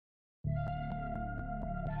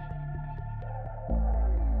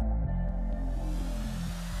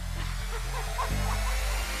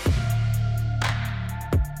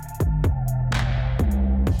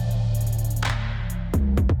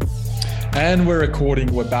And we're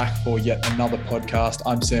recording. We're back for yet another podcast.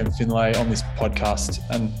 I'm Sam Finlay on this podcast.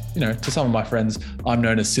 And, to some of my friends, I'm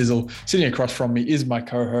known as Sizzle. Sitting across from me is my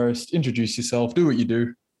co-host. Introduce yourself. Do what you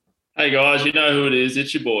do. Hey, guys. You know who it is.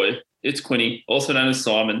 It's your boy. It's Quinny, also known as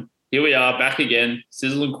Simon. Here we are back again,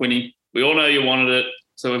 Sizzle and Quinny. We all know you wanted it,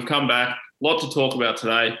 so we've come back. A lot to talk about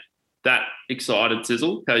today. That excited,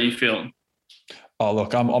 Sizzle. How are you feeling? Oh,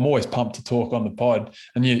 look, I'm always pumped to talk on the pod.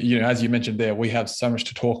 And, as you mentioned there, we have so much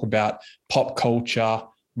to talk about: pop culture,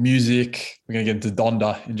 music. We're going to get into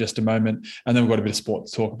Donda in just a moment. And then we've got a bit of sport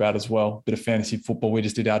to talk about as well, a bit of fantasy football. We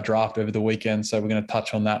just did our draft over the weekend, so we're going to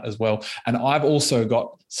touch on that as well. And I've also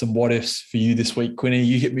got some what ifs for you this week, Quinny.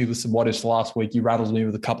 You hit me with some what ifs last week. You rattled me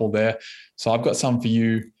with a couple there. So I've got some for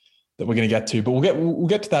you that we're going to get to, but we'll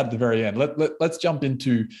get to that at the very end. Let's jump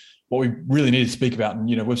into what we really need to speak about.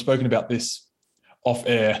 And, we've spoken about this off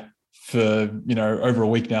air for, over a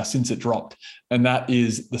week now since it dropped. And that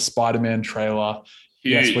is the Spider-Man trailer.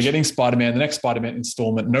 Huge. Yes, we're getting Spider-Man, the next Spider-Man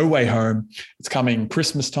installment, No Way Home. It's coming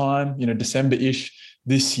Christmas time, December-ish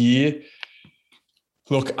this year.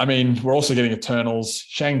 Look, we're also getting Eternals.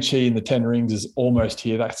 Shang-Chi and the Ten Rings is almost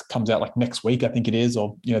here. That comes out like next week, I think it is,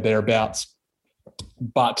 or, thereabouts.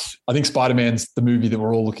 But I think Spider-Man's the movie that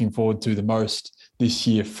we're all looking forward to the most this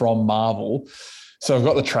year from Marvel. So I've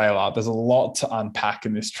got the trailer. There's a lot to unpack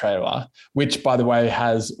in this trailer, which, by the way,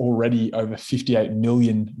 has already over 58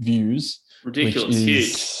 million views. Ridiculous. Which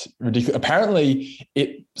is ridiculous. Apparently,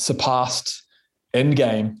 it surpassed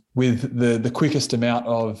Endgame with the quickest amount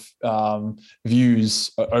of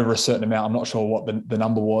views over a certain amount. I'm not sure what the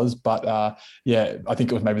number was, but I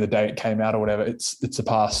think it was maybe the day it came out or whatever. It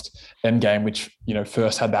surpassed Endgame, which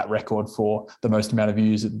first had that record for the most amount of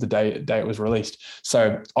views the day it was released.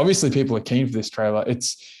 So obviously, people are keen for this trailer.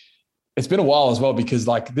 It's been a while as well, because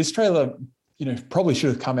like this trailer, probably should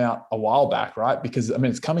have come out a while back, right? Because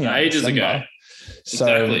it's coming out ages ago.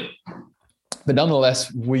 Exactly. But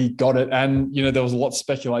nonetheless, we got it. And, there was a lot of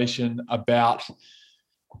speculation about,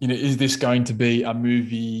 is this going to be a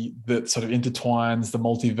movie that sort of intertwines the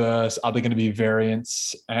multiverse? Are there going to be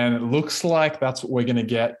variants? And it looks like that's what we're going to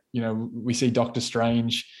get. We see Doctor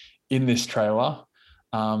Strange in this trailer.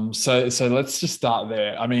 So let's just start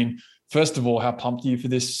there. First of all, how pumped are you for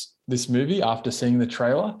this movie after seeing the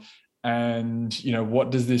trailer? And,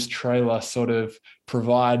 what does this trailer sort of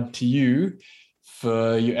provide to you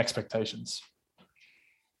for your expectations?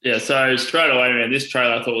 Yeah, so straight away, man, this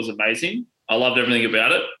trailer I thought was amazing. I loved everything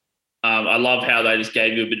about it. I love how they just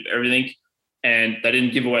gave you a bit of everything and they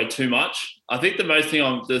didn't give away too much. I think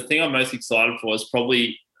the thing I'm most excited for is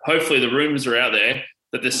probably, hopefully the rumors are out there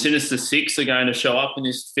that the Sinister Six are going to show up in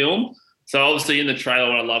this film. So obviously in the trailer,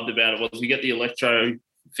 what I loved about it was we get the Electro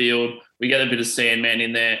field, we get a bit of Sandman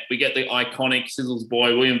in there, we get the iconic Sizzle's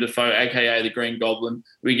boy, William Dafoe, aka the Green Goblin,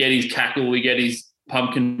 we get his cackle, we get his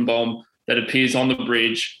pumpkin bomb that appears on the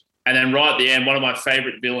bridge. And then right at the end, one of my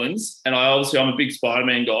favorite villains, and I'm a big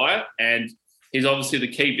Spider-Man guy, and he's obviously the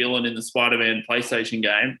key villain in the Spider-Man PlayStation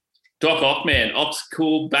game, Doc Ock, man. Ock's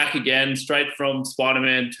cool, back again, straight from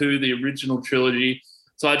Spider-Man 2, the original trilogy.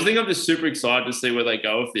 So I think I'm just super excited to see where they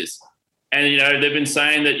go with this. And, they've been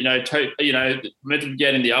saying that, meant to be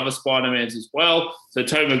getting the other Spider-Mans as well. So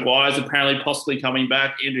Tobey Maguire's apparently possibly coming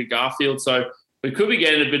back, Andrew Garfield. So we could be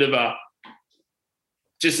getting a bit of a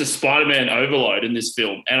Spider-Man overload in this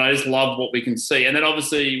film. And I just love what we can see. And then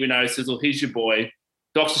obviously, Sizzle, he's your boy,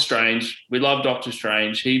 Doctor Strange. We love Doctor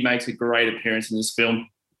Strange. He makes a great appearance in this film.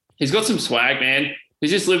 He's got some swag, man.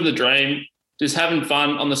 He's just living the dream, just having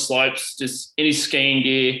fun on the slopes, just in his skiing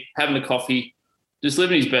gear, having a coffee, just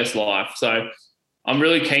living his best life. So I'm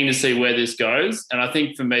really keen to see where this goes. And I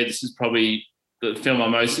think for me, this is probably the film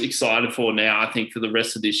I'm most excited for now, I think, for the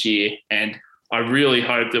rest of this year. And I really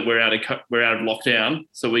hope that we're out of lockdown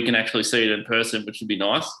so we can actually see it in person, which would be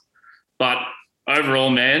nice. But overall,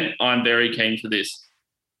 man, I'm very keen for this.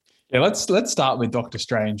 Yeah, let's start with Doctor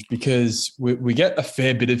Strange, because we get a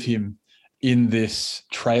fair bit of him in this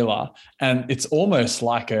trailer, and it's almost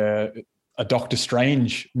like a Doctor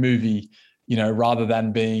Strange movie, rather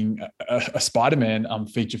than being a Spider-Man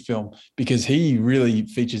feature film, because he really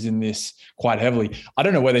features in this quite heavily. I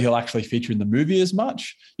don't know whether he'll actually feature in the movie as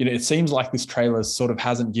much. It seems like this trailer sort of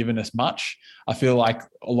hasn't given us much. I feel like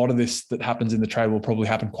a lot of this that happens in the trailer will probably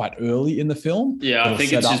happen quite early in the film. Yeah, I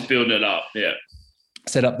think it's just building it up. Yeah.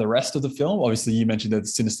 Set up the rest of the film. Obviously, you mentioned the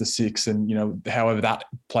Sinister Six, and however that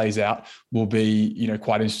plays out will be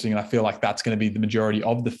quite interesting. And I feel like that's going to be the majority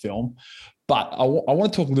of the film. But I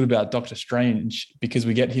want to talk a little about Doctor Strange, because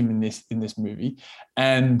we get him in this movie,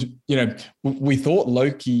 and we thought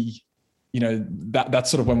Loki that's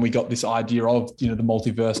sort of when we got this idea of, the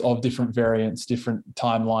multiverse, of different variants, different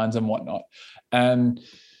timelines and whatnot. And,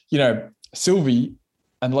 Sylvie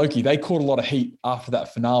and Loki, they caught a lot of heat after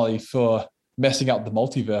that finale for messing up the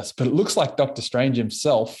multiverse, but it looks like Doctor Strange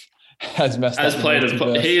himself has messed up the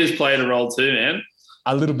multiverse. He has played a role too, man.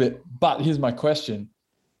 A little bit. But here's my question.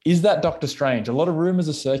 Is that Doctor Strange? A lot of rumors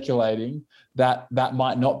are circulating that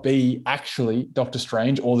might not be actually Doctor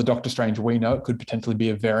Strange, or the Doctor Strange we know. It could potentially be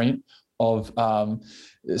a variant of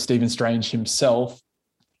Stephen Strange himself.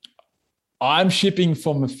 I'm shipping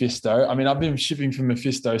for Mephisto. I mean, I've been shipping for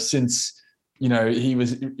Mephisto since, he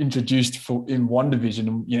was introduced in WandaVision.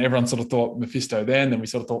 And, everyone sort of thought Mephisto then we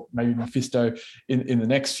sort of thought maybe Mephisto in the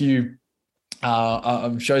next few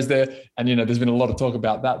shows there. And, there's been a lot of talk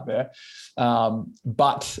about that there.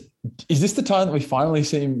 But is this the time that we finally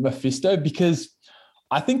see Mephisto? Because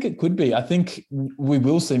I think it could be. I think we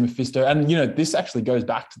will see Mephisto. And, this actually goes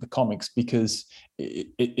back to the comics because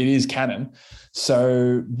it is canon.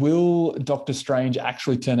 So will Doctor Strange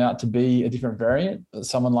actually turn out to be a different variant,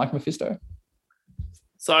 someone like Mephisto?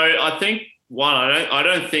 So I think,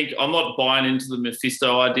 I'm not buying into the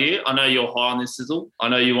Mephisto idea. I know you're high on this, Sizzle. I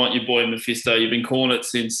know you want your boy Mephisto. You've been calling it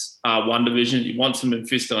since WandaVision. You want some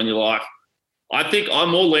Mephisto in your life. I think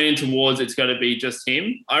I'm more leaning towards it's going to be just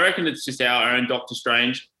him. I reckon it's just our own Doctor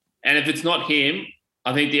Strange. And if it's not him,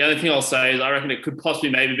 I think the other thing I'll say is I reckon it could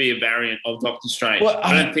possibly maybe be a variant of Doctor Strange. Well,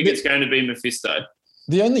 I don't think it's going to be Mephisto.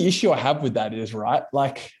 The only issue I have with that is, right,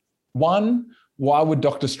 like, one, why would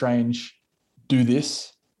Doctor Strange do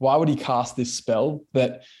this? Why would he cast this spell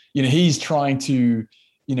that, he's trying to,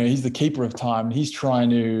 he's the keeper of time. He's trying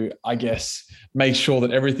to, I guess, make sure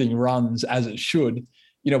that everything runs as it should.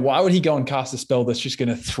 Why would he go and cast a spell that's just going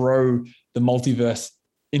to throw the multiverse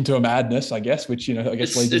into a madness, I guess, which,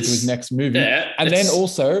 leads into his next movie. Yeah, and then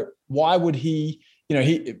also, why would he,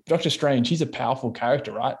 Doctor Strange, he's a powerful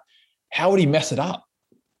character, right? How would he mess it up?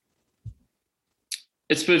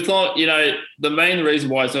 It's thought, the main reason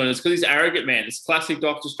why he's doing it is because he's arrogant, man. It's classic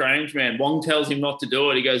Doctor Strange, man. Wong tells him not to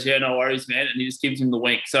do it. He goes, yeah, no worries, man. And he just gives him the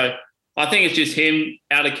wink. So I think it's just him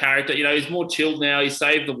out of character. He's more chilled now. He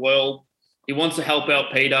saved the world. He wants to help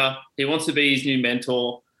out Peter. He wants to be his new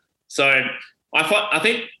mentor. So I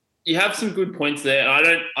think you have some good points there.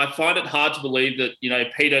 I find it hard to believe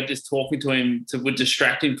that, Peter just talking to him would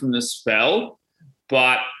distract him from the spell.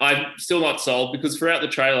 But I'm still not sold because throughout the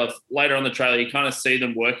trailer, later on the trailer, you kind of see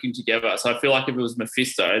them working together. So I feel like if it was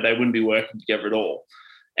Mephisto, they wouldn't be working together at all.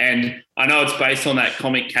 And I know it's based on that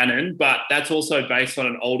comic canon, but that's also based on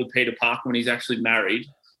an older Peter Parker when he's actually married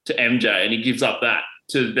to MJ, and he gives up that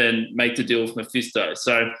to then make the deal with Mephisto.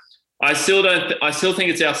 So I still think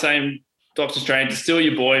it's our same Doctor Strange. It's still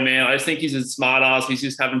your boy, man. I just think he's a smart ass. He's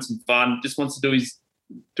just having some fun. Just wants to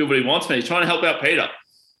do what he wants, man. He's trying to help out Peter.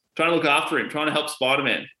 Trying to look after him, trying to help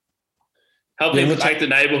Spider-Man. Help him protect the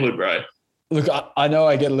neighborhood, bro. Look, I know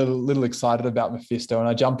I get a little excited about Mephisto, and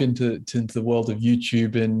I jump into the world of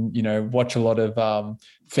YouTube and, watch a lot of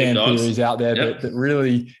fan theories out there that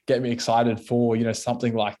really get me excited for,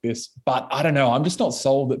 something like this. But I don't know. I'm just not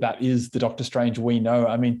sold that is the Doctor Strange we know.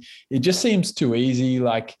 I mean, it just seems too easy.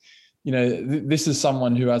 Like, this is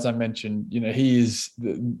someone who, as I mentioned, he is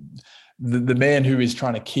the man who is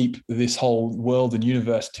trying to keep this whole world and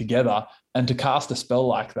universe together, and to cast a spell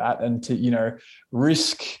like that and to,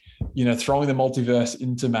 risk, throwing the multiverse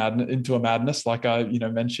into a madness, like I,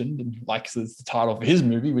 mentioned, and like the title of his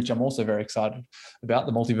movie, which I'm also very excited about,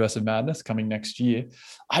 the Multiverse of Madness coming next year.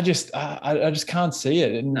 I just can't see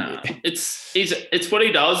it. And no, it's what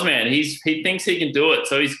he does, man. He thinks he can do it.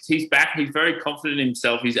 So he's back. He's very confident in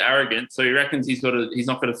himself. He's arrogant. So he reckons he's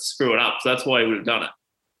not going to screw it up. So that's why he would have done it.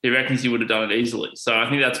 He reckons he would have done it easily. So I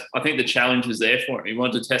think the challenge was there for him. He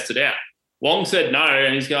wanted to test it out. Wong said no,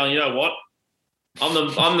 and he's going, you know what?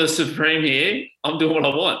 I'm the supreme here. I'm doing what I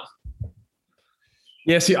want.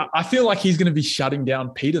 Yeah, see, I feel like he's going to be shutting down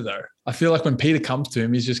Peter, though. I feel like when Peter comes to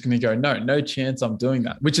him, he's just going to go, no chance I'm doing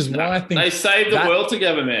that, which is why I think they saved the world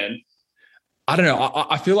together, man. I don't know.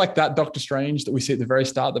 I feel like that Doctor Strange that we see at the very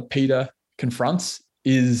start that Peter confronts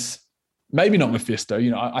is maybe not Mephisto.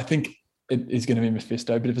 I think it is going to be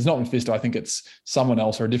Mephisto, but if it's not Mephisto, I think it's someone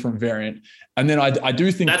else or a different variant. And then I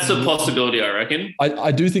do think that's a possibility. I reckon.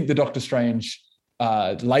 I do think the Doctor Strange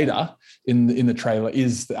later in the trailer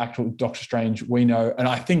is the actual Doctor Strange we know, and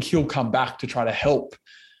I think he'll come back to try to help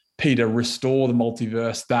Peter restore the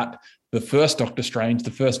multiverse that the first Doctor Strange,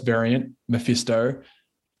 the first variant, Mephisto,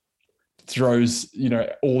 throws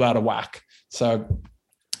all out of whack. So.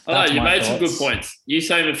 Oh, no, you made some good points. You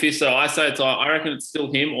say Mephisto, I say I reckon it's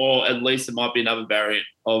still him, or at least it might be another variant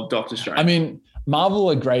of Doctor Strange. I mean, Marvel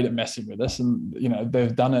are great at messing with us, and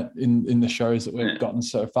they've done it in the shows that we've gotten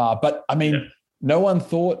so far. But I mean, no one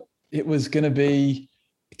thought it was going to be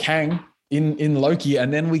Kang in Loki,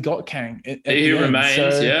 and then we got Kang. He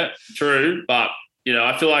remains, true. But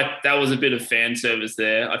I feel like that was a bit of fan service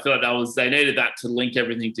there. I feel like they needed that to link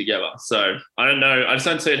everything together. So I don't know. I just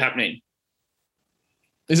don't see it happening.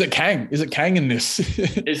 Is it Kang? Is it Kang in this?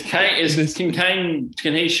 Can he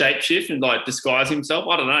shapeshift and like disguise himself?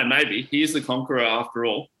 I don't know. Maybe he is the Conqueror after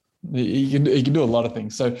all. He can do a lot of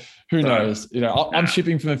things. So who knows? I'm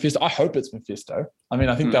shipping for Mephisto. I hope it's Mephisto. I mean,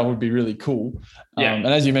 I think that would be really cool. And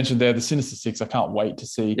as you mentioned there, the Sinister Six, I can't wait to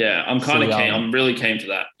see. Yeah, I'm kind of keen. I'm really keen to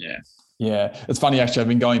that. Yeah. Yeah, it's funny actually. I've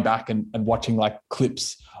been going back and watching like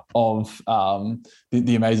clips of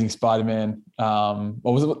the Amazing Spider-Man. What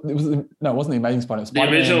was it? No, it wasn't the Amazing Spider-Man. The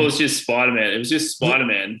original was just Spider-Man. It was just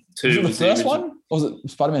Spider-Man 2. Was it the first one? Or was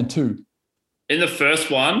it Spider-Man 2? In the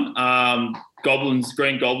first one,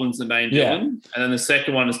 Green Goblin's the main villain, and then the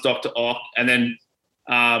second one is Dr. Ock, and then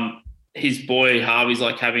his boy Harvey's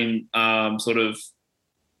like having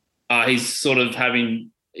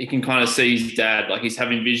he can kind of see his dad, like he's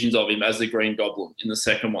having visions of him as the Green Goblin in the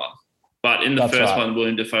second one. But in the first one,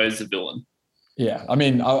 William Dafoe is the villain. Yeah, I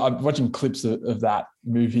mean, I'm watching clips of that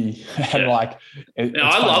movie, and I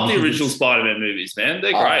love the original Spider-Man movies, man.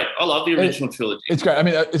 They're great. I love the original trilogy. It's great. I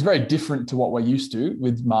mean, it's very different to what we're used to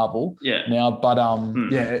with Marvel now, but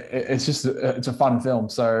it's just it's a fun film.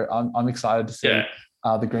 So I'm excited to see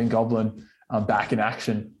the Green Goblin back in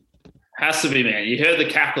action. Has to be, man. You heard the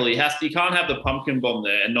cackle. You can't have the pumpkin bomb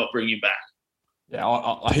there and not bring him back.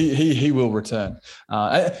 Yeah, he will return.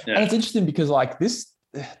 And it's interesting because like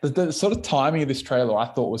the sort of timing of this trailer I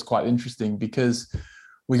thought was quite interesting because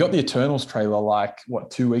we got the Eternals trailer like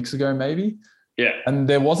 2 weeks ago maybe. Yeah. And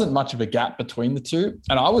there wasn't much of a gap between the two.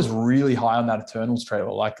 And I was really high on that Eternals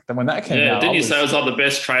trailer. Like when that came out. Didn't you say it was like the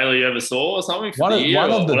best trailer you ever saw or something? One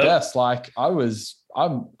of the best. Like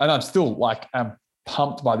I'm still like am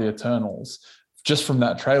pumped by the Eternals just from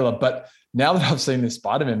that trailer. But now that I've seen this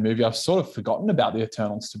Spider-Man movie, I've sort of forgotten about the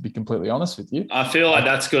Eternals, to be completely honest with you. I feel like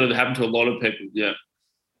that's going to happen to a lot of people. Yeah.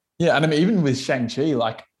 Yeah. And I mean, even with Shang-Chi,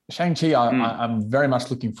 I'm very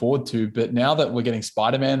much looking forward to, but now that we're getting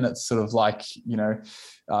Spider-Man, that's sort of like,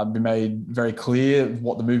 been made very clear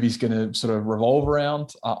what the movie's going to sort of revolve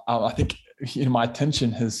around. I think, my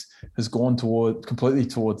attention has gone completely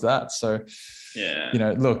towards that. So,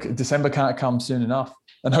 look, December can't come soon enough.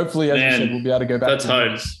 And hopefully, as you said, we'll be able to go back. Let's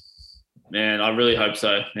hope. Man, I really hope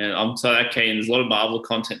so. Man, I'm so that keen. There's a lot of Marvel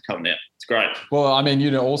content coming out. It's great. Well, I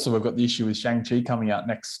mean, also we've got the issue with Shang-Chi coming out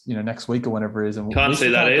next week or whenever it is. And can't see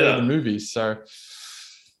that either. The movies. So,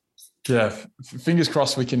 yeah, fingers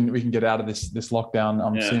crossed we can get out of this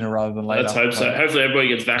lockdown sooner rather than later. Let's hope so. Hopefully everybody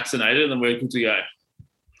gets vaccinated and we're good to go.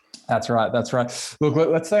 That's right. Look,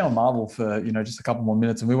 let's stay on Marvel for, just a couple more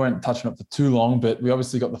minutes, and we won't touch on it for too long, but we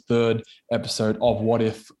obviously got the third episode of What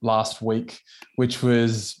If last week, which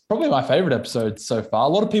was probably my favorite episode so far. A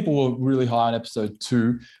lot of people were really high on episode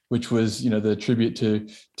 2, which was, the tribute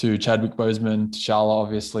to Chadwick Boseman, T'Challa,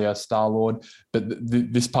 obviously as Star-Lord. But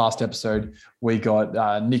this past episode, we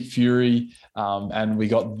got Nick Fury and we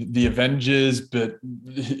got the Avengers, but,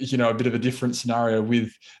 a bit of a different scenario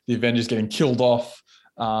with the Avengers getting killed off.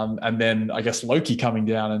 And then I guess Loki coming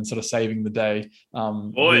down and sort of saving the day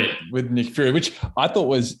with Nick Fury, which I thought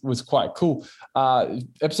was quite cool.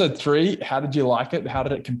 Episode 3, how did you like it? How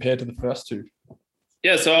did it compare to the first two?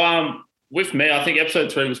 Yeah, so with me, I think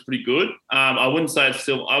episode 3 was pretty good. I would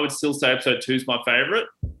still say episode 2 is my favorite,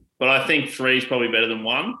 but I think 3 is probably better than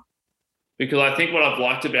 1 because I think what I've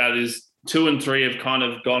liked about it is 2 and 3 have kind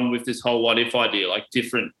of gone with this whole what if idea, like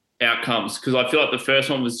different outcomes, because I feel like the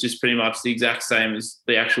first one was just pretty much the exact same as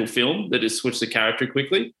the actual film. They just switched the character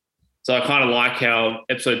quickly. So I kind of like how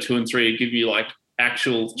episode 2 and 3 give you like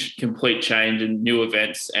actual complete change and new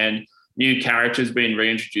events and new characters being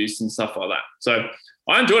reintroduced and stuff like that. So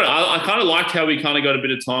I enjoyed it. I kind of liked how we kind of got a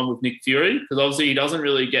bit of time with Nick Fury because obviously he doesn't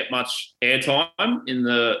really get much airtime in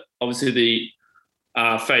the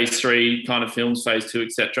phase 3 kind of films, phase 2,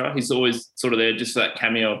 etc. He's always sort of there just for that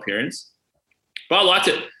cameo appearance. But I liked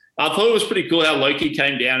it. I thought it was pretty cool how Loki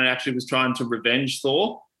came down and actually was trying to revenge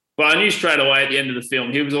Thor. But I knew straight away at the end of the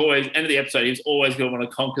film, end of the episode, he was always going to want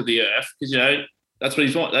to conquer the Earth because, that's what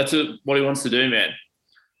he's want. That's what he wants to do, man.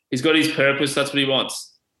 He's got his purpose. That's what he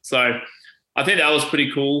wants. So I think that was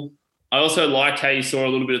pretty cool. I also liked how you saw a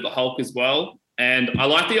little bit of the Hulk as well. And I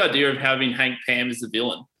liked the idea of having Hank Pym as the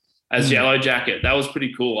villain, as Yellow Jacket. That was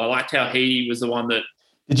pretty cool. I liked how he was the one that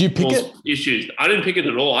Did you pick it? Issues. I didn't pick it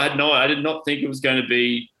at all. I did not think it was going to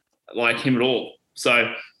be like him at all.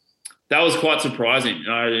 So that was quite surprising.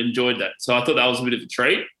 I enjoyed that. So I thought that was a bit of a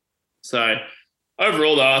treat. So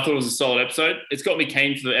overall, though, I thought it was a solid episode. It's got me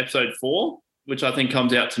keen for the episode 4, which I think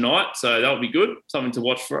comes out tonight. So that'll be good. Something to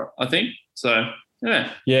watch for, I think. So,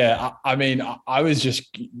 yeah. Yeah. I mean, I was just,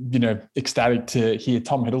 ecstatic to hear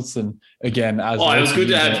Tom Hiddleston again. It was good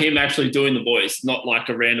to have him actually doing the voice, not like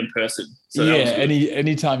a random person. So yeah.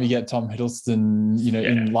 Anytime you get Tom Hiddleston,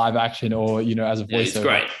 in live action or, as a voiceover, it's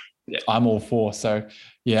great. Yeah. I'm all for. So,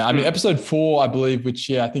 yeah, I mean, episode 4, I believe,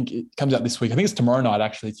 which, I think it comes out this week. I think it's tomorrow night,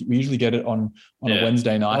 actually. We usually get it on a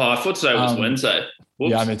Wednesday night. Oh, I thought today was Wednesday.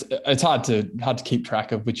 Whoops. Yeah, I mean, it's hard to keep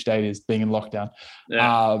track of which day it is being in lockdown.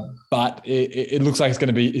 Yeah. But it looks like it's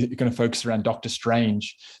going to focus around Doctor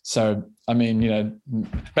Strange. So, I mean,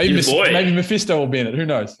 maybe Mephisto will be in it. Who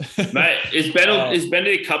knows? Mate, is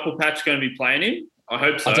Benedict Cumberbatch going to be playing him? I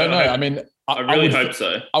hope so. I don't know. I really hope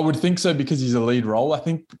so. I would think so because he's a lead role. I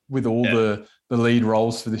think with all the lead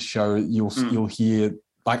roles for this show, you'll hear,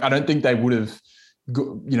 like, I don't think they would have,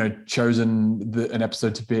 chosen an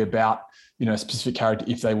episode to be about, a specific character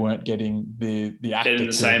if they weren't getting the actor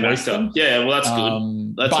the same actor. Them. Yeah, well, that's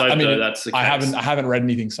good. Let's hope that's the case. I haven't read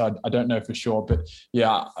anything, so I don't know for sure. But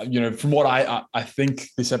yeah, from what I think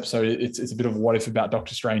this episode, it's a bit of a what if about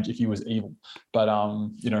Doctor Strange if he was evil. But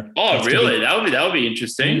Oh, really? That would be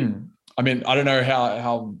interesting. I mean, I don't know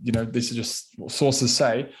how this is just what sources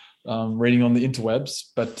say, reading on the interwebs,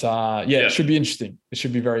 but it should be interesting. It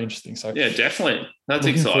should be very interesting. So yeah, definitely. That's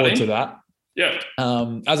looking exciting. Forward to that. Yeah.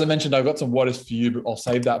 As I mentioned, I've got some what is for you, but I'll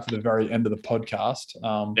save that for the very end of the podcast.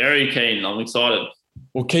 Very keen. I'm excited.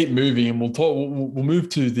 We'll keep moving, and we'll talk. We'll move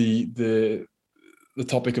to the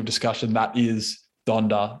topic of discussion that is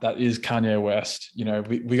Donda. That is Kanye West.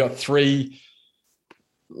 We got 3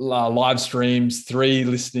 live streams, 3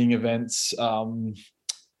 listening events,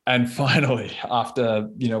 and finally, after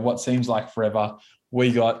what seems like forever,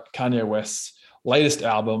 we got Kanye West's latest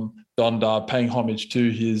album, Donda, paying homage to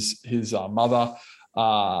his mother.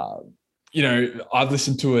 I've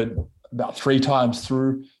listened to it about 3 times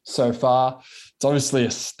through so far. It's obviously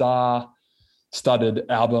a star-studded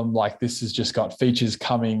album. Like, this has just got features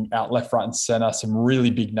coming out left, right, and center. Some really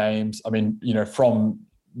big names. I mean, from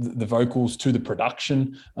the vocals to the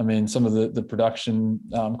production. I mean, some of the production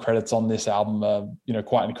credits on this album are,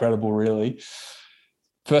 quite incredible, really.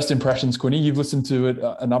 First impressions, Quinny, you've listened to it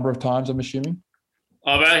a number of times, I'm assuming?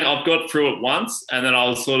 I've got through it once, and then I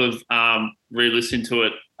was sort of re-listening to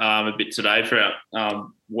it a bit today for our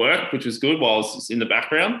work, which was good while I was in the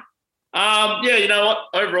background. You know what?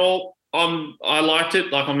 Overall, I liked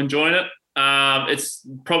it. Like, I'm enjoying it. It's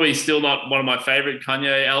probably still not one of my favorite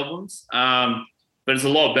Kanye albums, but it's a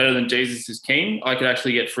lot better than Jesus is King. I could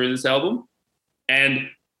actually get through this album. And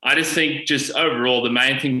I just think overall, the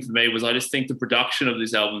main thing for me was I just think the production of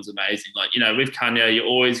this album is amazing. Like, with Kanye, you're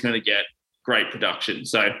always going to get great production.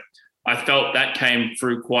 So I felt that came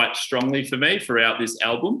through quite strongly for me throughout this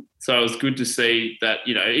album. So it was good to see that,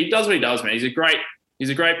 he does what he does, man. He's a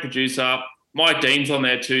great producer. Mike Dean's on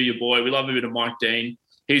there too, your boy. We love a bit of Mike Dean.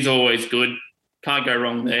 He's always good. Can't go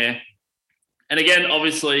wrong there. And again,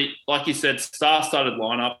 obviously, like you said, star-studded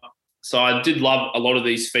lineup. So I did love a lot of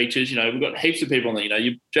these features. We've got heaps of people on there.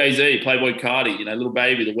 Jay-Z, Playboy Cardi, Lil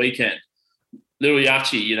Baby, The Weeknd, Lil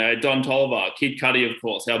Yachty, Don Toliver, Kid Cudi, of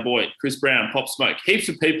course, our boy, Chris Brown, Pop Smoke. Heaps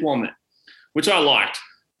of people on there, which I liked.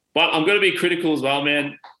 But I'm going to be critical as well,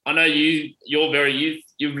 man. I know you've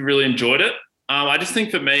really enjoyed it. I just think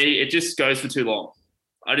for me, it just goes for too long.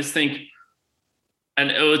 I just think, and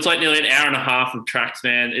it's like nearly an hour and a half of tracks,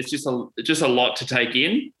 man. It's just a lot to take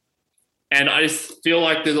in. And I just feel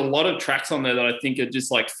like there's a lot of tracks on there that I think are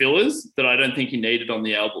just like fillers that I don't think he needed on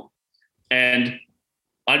the album. And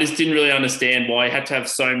I just didn't really understand why he had to have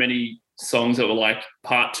so many songs that were like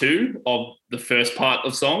part 2 of the first part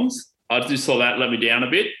of songs. I just saw that let me down a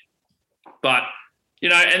bit. But,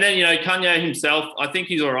 and then, Kanye himself, I think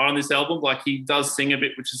he's all right on this album. Like, he does sing a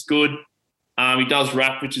bit, which is good. He does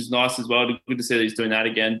rap, which is nice as well. Good to see that he's doing that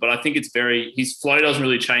again. But I think his flow doesn't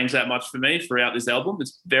really change that much for me throughout this album.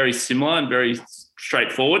 It's very similar and very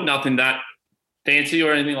straightforward. Nothing that fancy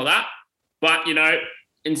or anything like that. But,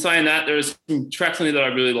 in saying that, there are some tracks on here that I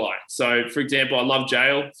really like. So, for example, I love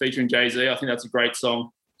Jail featuring Jay-Z. I think that's a great song.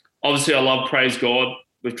 Obviously, I love Praise God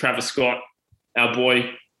with Travis Scott, our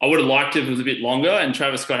boy. I would have liked it if it was a bit longer and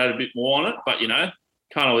Travis Scott had a bit more on it, but,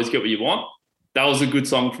 can't always get what you want. That was a good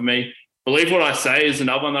song for me. Believe What I Say is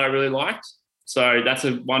another one that I really liked. So that's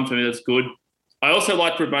one for me that's good. I also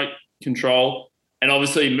like Remote Control. And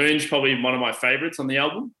obviously, Moon's probably one of my favourites on the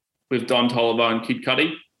album with Don Toliver and Kid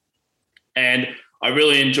Cudi. And I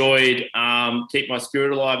really enjoyed Keep My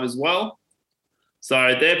Spirit Alive as well.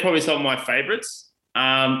 So they're probably some of my favourites.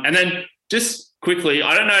 And then just quickly,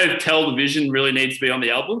 I don't know if Television really needs to be on the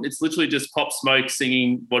album. It's literally just Pop Smoke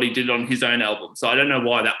singing what he did on his own album. So I don't know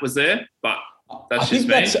why that was there, but that's just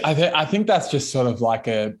me. I think that's just sort of like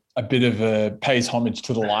a bit of a pays homage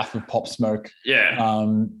to the life of Pop Smoke. Yeah.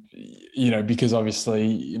 Because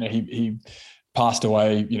obviously, he passed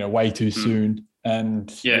away, way too soon. And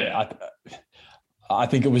I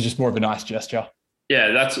think it was just more of a nice gesture.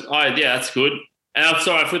 Yeah, that's good. And I'm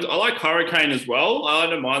sorry, I like Hurricane as well. I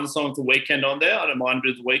don't mind the song with The Weeknd on there. I don't mind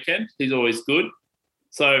with The Weeknd. He's always good.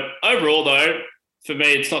 So overall, though, for me,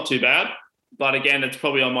 it's not too bad. But again, it's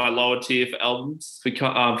probably on my lower tier for albums for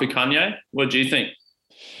Kanye. What do you think?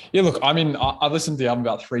 Yeah, look, I mean, I've listened to the album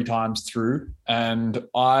about 3 times through, and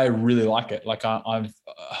I really like it. Like, I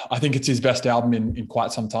think it's his best album in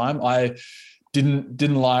quite some time. I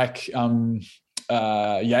didn't like Ye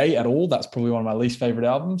at all. That's probably one of my least favorite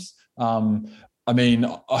albums. I mean,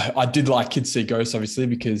 I did like Kids See Ghosts, obviously,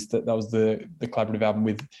 because that was the collaborative album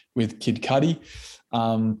with Kid Cudi.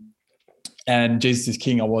 And Jesus is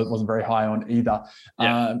King, I wasn't very high on either.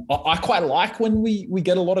 Yeah. I quite like when we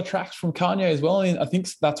get a lot of tracks from Kanye as well. I mean, I think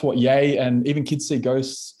that's what Ye and even Kids See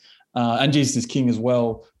Ghosts and Jesus is King as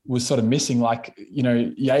well was sort of missing. Like,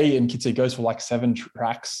 Ye and Kids See Ghosts were like 7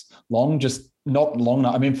 tracks long, just not long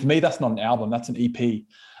enough. I mean, for me, that's not an album, that's an EP.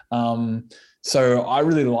 So I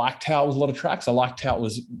really liked how it was a lot of tracks. I liked how it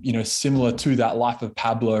was, similar to that Life of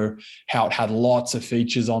Pablo, how it had lots of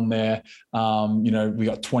features on there. We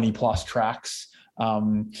got 20 plus tracks.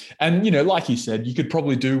 And, like you said, you could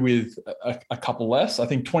probably do with a couple less. I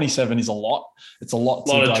think 27 is a lot. It's a lot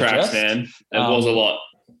to digest. Tracks, man. It was a lot.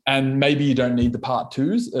 And maybe you don't need the part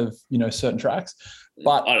 2s of, certain tracks.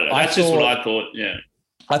 But I don't know. That's just what I thought, yeah.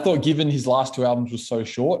 I thought given his last 2 albums were so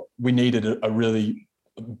short, we needed a really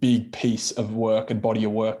big piece of work and body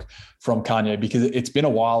of work from Kanye, because it's been a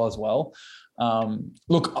while as well.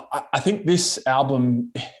 Look, I think this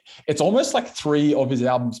album, it's almost like 3 of his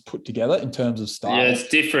albums put together in terms of style. Yeah, it's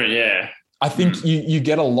different, yeah. I think you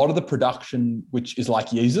get a lot of the production, which is like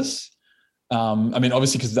Yeezus. I mean,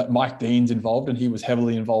 obviously, because that Mike Dean's involved and he was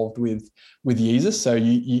heavily involved with Yeezus. So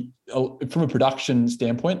you from a production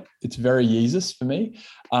standpoint, it's very Yeezus for me.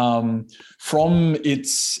 From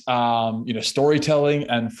its storytelling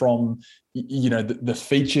and from the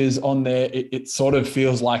features on there, it sort of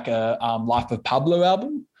feels like a Life of Pablo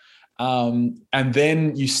album. And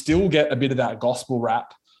then you still get a bit of that gospel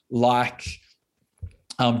rap, like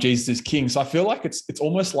Jesus is King. So I feel like it's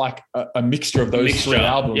almost like a mixture of those 3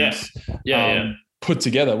 albums put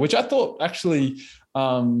together, which I thought actually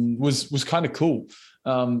was kind of cool.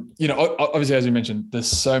 Obviously, as you mentioned, there's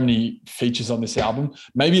so many features on this album,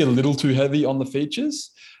 maybe a little too heavy on the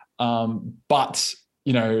features, but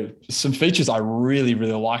some features I really,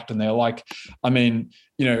 really liked in there. Like, I mean,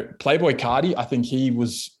 Playboi Carti, I think he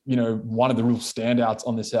was, one of the real standouts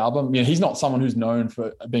on this album. He's not someone who's known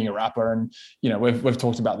for being a rapper. And, we've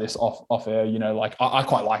talked about this off air, like I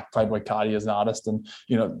quite like Playboi Carti as an artist. And,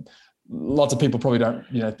 lots of people probably don't,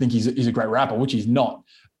 think he's a great rapper, which he's not.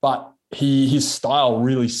 But his style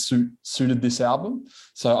really suited this album.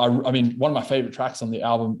 So, I mean, one of my favorite tracks on the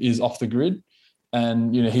album is Off the Grid.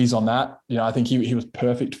 And, he's on that. I think he was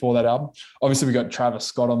perfect for that album. Obviously, we got Travis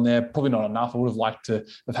Scott on there. Probably not enough. I would have liked to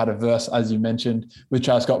have had a verse, as you mentioned, with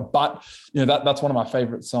Travis Scott. But, that's one of my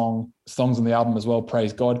favorite songs on the album as well,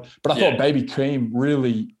 Praise God. But I thought Baby Keem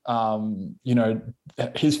really,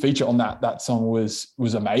 his feature on that song was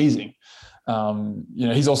amazing.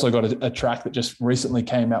 He's also got a track that just recently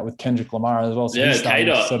came out with Kendrick Lamar as well. So he's starting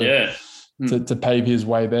to pave his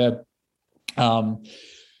way there.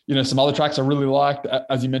 Some other tracks I really liked,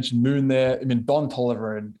 as you mentioned, Moon there. I mean, Don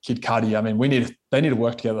Toliver and Kid Cudi, I mean, they need to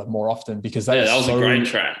work together more often, because that was a great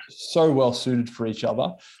track. So well suited for each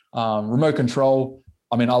other. Remote Control,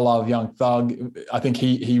 I mean, I love Young Thug. I think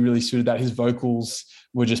he really suited that. His vocals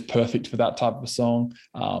were just perfect for that type of a song.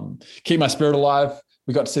 Keep My Spirit Alive.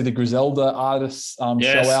 We got to see the Griselda artists show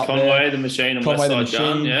out Conway there. The Machine and Westside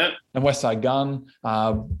Gun. Yeah. And Westside Gun.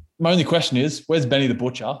 My only question is, where's Benny the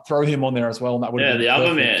Butcher? Throw him on there as well, and that would have been the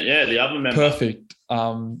other man. Yeah, the other man. Perfect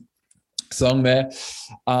song there.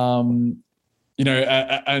 And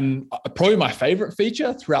probably my favorite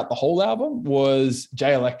feature throughout the whole album was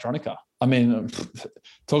Jay Electronica. I mean,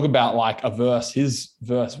 talk about like a verse. His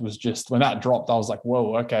verse was just, when that dropped, I was like,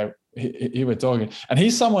 whoa, okay, here we're talking. And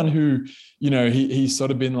he's someone who, he's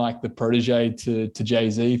sort of been like the protege to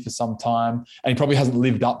Jay-Z for some time. And he probably hasn't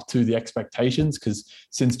lived up to the expectations, because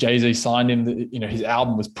since Jay-Z signed him, his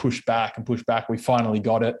album was pushed back. We finally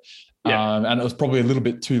got it. Yeah. And it was probably a little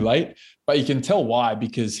bit too late, but you can tell why,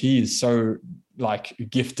 because he is so like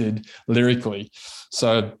gifted lyrically.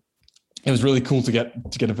 So it was really cool to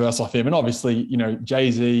get a verse off him. And obviously, you know,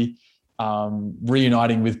 Jay-Z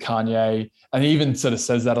reuniting with Kanye, and he even sort of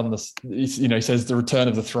says that on the, you know, he says the return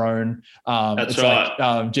of the throne. That's right.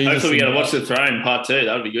 Like, Jesus. Hopefully we get to watch the throne part 2.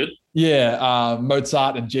 That would be good. Yeah,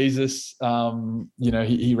 Mozart and Jesus. You know,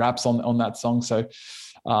 he raps on that song, so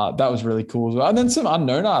that was really cool as well. And then some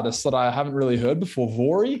unknown artists that I haven't really heard before.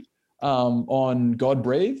 Vori on God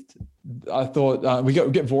Breathed. I thought we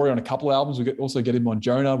get Vori on a couple of albums. We also get him on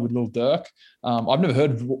Jonah with Lil Durk. I've never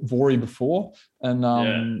heard Vori before, and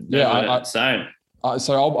same.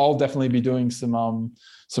 So I'll definitely be doing some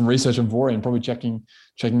research on Vori and probably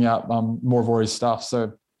checking out more of Vori's stuff.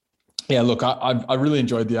 So yeah, look, I really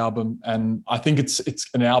enjoyed the album, and I think it's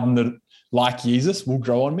an album that, like Yeezus, will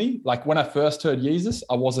grow on me. Like when I first heard Yeezus,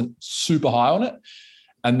 I wasn't super high on it.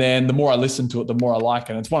 And then the more I listen to it, the more I like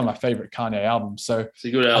it. And it's one of my favorite Kanye albums. So it's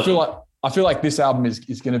a good album. I feel like this album is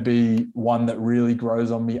going to be one that really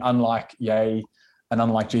grows on me, unlike Ye and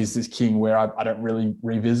unlike Jesus is King, where I don't really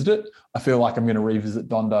revisit it. I feel like I'm going to revisit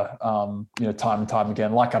Donda, you know, time and time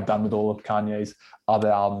again, like I've done with all of Kanye's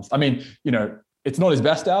other albums. I mean, you know, it's not his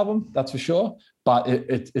best album, that's for sure, but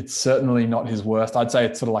it's certainly not his worst. I'd say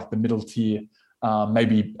it's sort of like the middle tier,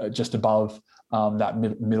 maybe just above that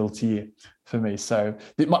middle tier for me. So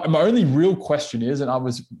my only real question is, and I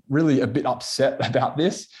was really a bit upset about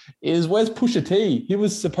this, is where's Pusha T? He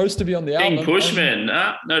was supposed to be on the album. King Pushman,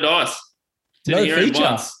 no dice. Didn't hear feature. Him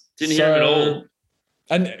once. Didn't hear him at all.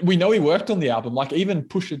 And we know he worked on the album. Like even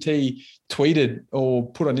Pusha T tweeted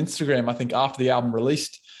or put on Instagram, I think after the album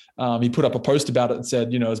released, he put up a post about it and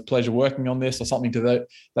said, you know, it's a pleasure working on this or something to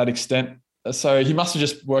that extent. So he must have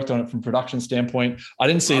just worked on it from a production standpoint. I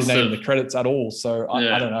didn't see his name in the credits at all. So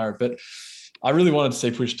I don't know, but I really wanted to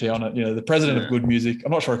see Pusha T on it. You know, the president of Good Music.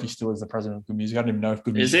 I'm not sure if he still is the president of Good Music. I don't even know if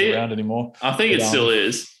Good Music is around anymore. I think it still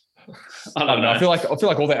is. I don't know. I feel like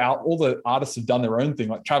all the artists have done their own thing.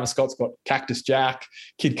 Like Travis Scott's got Cactus Jack,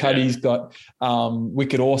 Kid Cudi's got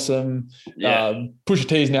Wicked Awesome. Pusha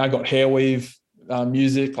T's now got Hairweave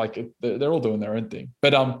music. Like they're all doing their own thing.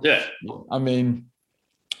 But I mean,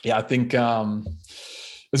 yeah, I think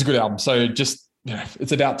it's a good album. So just, you know,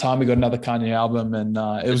 it's about time we got another Kanye album, and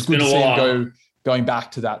it was good to see him going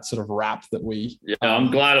back to that sort of rap that we. Yeah,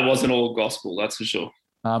 I'm glad it wasn't all gospel. That's for sure.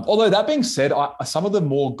 Although that being said, some of the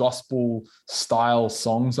more gospel style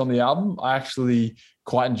songs on the album I actually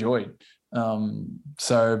quite enjoyed.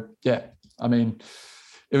 So yeah, I mean,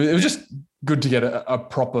 it was just good to get a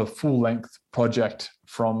proper full length project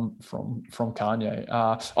from Kanye.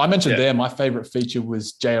 I mentioned there my favorite feature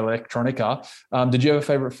was Jay Electronica. Did you have a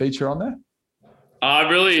favorite feature on there? I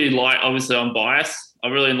really like. Obviously, I'm biased. I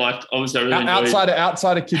really liked. Obviously, I really enjoyed.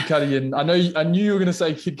 Outside of Kid Cudi, and I knew you were going to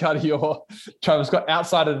say Kid Cudi or Travis Scott.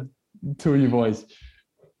 Outside of two of you boys.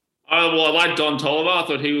 I like Don Toliver. I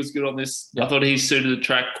thought he was good on this. Yep. I thought he suited the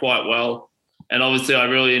track quite well. And obviously, I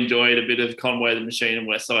really enjoyed a bit of Conway the Machine and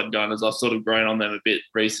Westside Gunn, as I've sort of grown on them a bit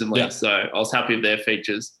recently. Yep. So I was happy with their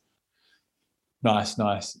features. Nice.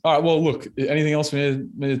 All right. Well, look. Anything else we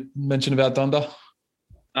need to mention about Donda?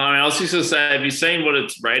 I was just going to say, have you seen what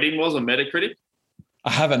its rating was on Metacritic?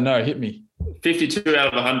 I haven't. No, hit me. 52 out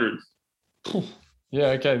of 100. Yeah.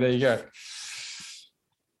 Okay. There you go.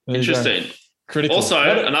 Interesting. Critical. Also,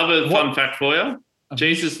 another fun fact for you: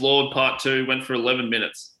 Jesus Lord Part 2 went for 11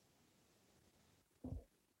 minutes.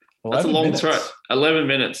 That's a long track. 11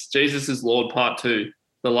 minutes. Jesus is Lord Part 2,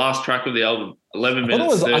 the last track of the album. 11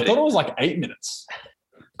 minutes. I thought it was like 8 minutes.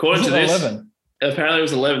 According to this, 11? Apparently it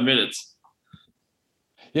was 11 minutes.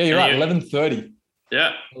 Yeah, you're right. 11:30.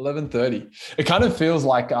 Yeah. 11:30. It kind of feels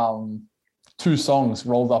like two songs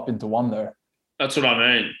rolled up into one though. That's what I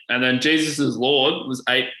mean. And then Jesus is Lord was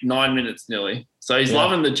 9 minutes nearly. So he's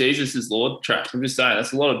loving the Jesus is Lord track. I'm just saying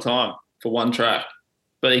that's a lot of time for one track.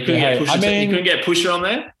 But he couldn't get Pusha on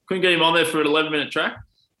there. Couldn't get him on there for an 11-minute track.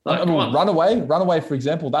 Like, Runaway, for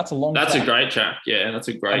example, that's a long track. That's a great track. Yeah, that's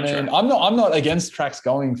a great track. I'm not against tracks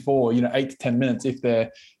going for 8 to 10 minutes if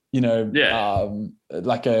they're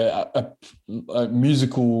like a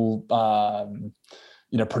musical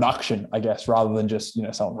production, I guess, rather than just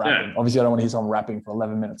someone rapping. Yeah. Obviously, I don't want to hear someone rapping for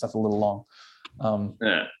 11 minutes. That's a little long.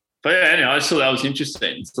 But anyway, I just thought that was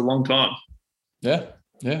interesting. It's a long time. Yeah.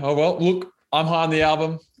 Oh well, look, I'm high on the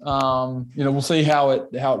album. We'll see how it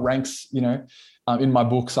ranks. In my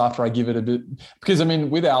books after I give it a bit, because I mean,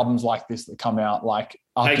 with albums like this that come out, like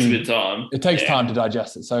takes a bit of time. It takes time to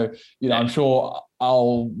digest it. So I'm sure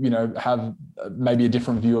I'll have maybe a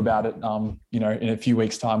different view about it. In a few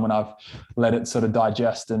weeks' time when I've let it sort of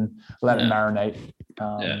digest and let it marinate.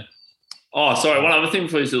 Oh, sorry. One other thing,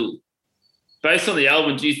 please. Based on the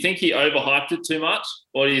album, do you think he overhyped it too much,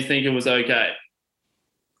 or do you think it was okay?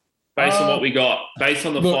 based on what we got, based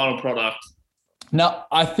on the final product? No,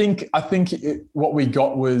 I think what we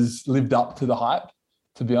got was lived up to the hype,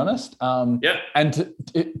 to be honest. And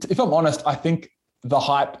if I'm honest, I think the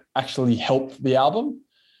hype actually helped the album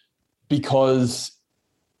because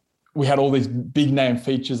we had all these big name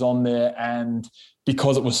features on there, and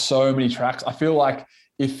because it was so many tracks, I feel like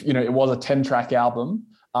if, it was a 10-track album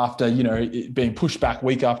after, it being pushed back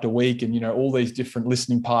week after week and, all these different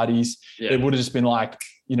listening parties, it would have just been like,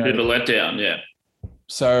 bit of a letdown. Yeah.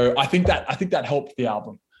 So I think that helped the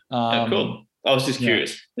album. Cool. I was just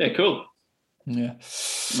curious. Yeah, cool. Yeah.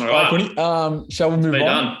 All right. Quinny, shall we move on?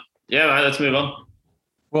 Done. Yeah, mate, let's move on.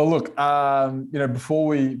 Well, look, before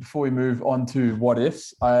we move on to what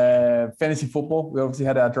ifs, fantasy football. We obviously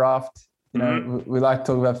had our draft. We like to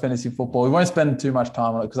talk about fantasy football. We won't spend too much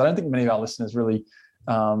time on it because I don't think many of our listeners really,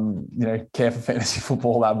 care for fantasy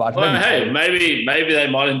football that much. Well, maybe they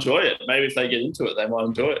might enjoy it. Maybe if they get into it, they might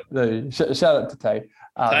enjoy it. Shout out to Tay.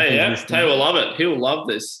 Tay will love it. He will love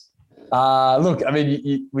this. Look, I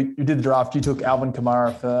mean, we did the draft. You took Alvin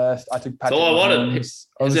Kamara first. I took Patrick. That's all I wanted. He's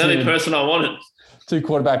the only person I wanted.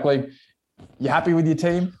 2-quarterback league. You happy with your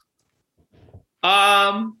team?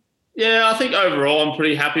 Yeah, I think overall I'm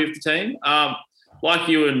pretty happy with the team. Like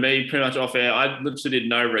you and me, pretty much off air, I literally did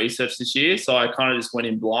no research this year, so I kind of just went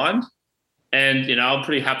in blind. And, I'm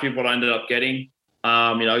pretty happy with what I ended up getting.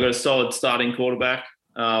 I got a solid starting quarterback.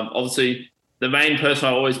 Obviously, the main person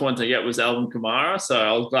I always wanted to get was Alvin Kamara, so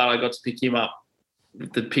I was glad I got to pick him up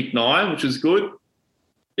with the pick 9, which was good.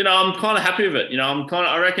 I'm kind of happy with it.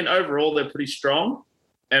 I reckon overall they're pretty strong.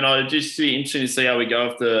 And I'd just be interested to see how we go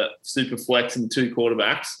with the super flex and the 2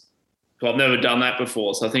 quarterbacks. I've never done that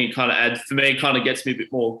before. So I think it kind of adds, for me, it kind of gets me a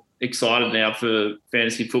bit more excited now for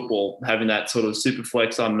fantasy football, having that sort of super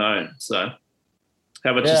flex unknown. So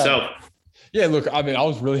how about yourself? Yeah, look, I mean, I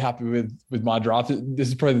was really happy with my draft. This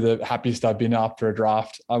is probably the happiest I've been after a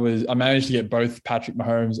draft. I managed to get both Patrick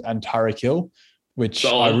Mahomes and Tyreek Hill, which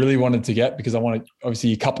I really wanted to get because I wanted,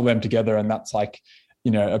 obviously, you couple them together and that's like,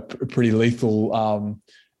 a pretty lethal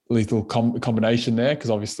combination there because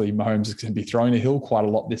obviously Mahomes is going to be throwing to Hill quite a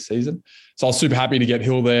lot this season. So I was super happy to get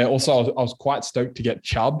Hill there. Also, I was quite stoked to get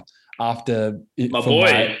Chubb after my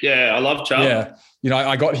boy. I love Chubb. Yeah.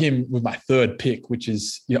 I got him with my 3rd pick, which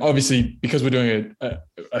is, obviously because we're doing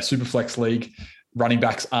a super flex league, running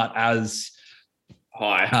backs aren't as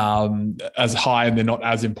high and they're not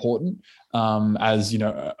as important as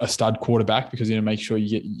a stud quarterback because make sure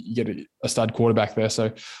you get a stud quarterback there. So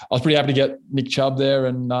I was pretty happy to get Nick Chubb there,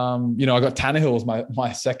 and I got Tannehill as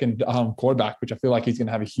my second quarterback, which I feel like he's going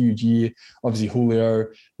to have a huge year. Obviously Julio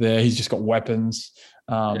there, he's just got weapons.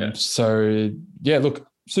 So yeah, look,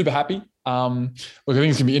 super happy. Look, I think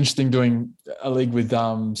it's gonna be interesting doing a league with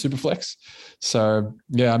Superflex. So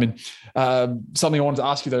yeah, I mean, something I wanted to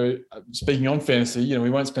ask you though, speaking on fantasy, we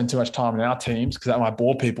won't spend too much time in our teams because that might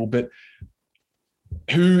bore people, but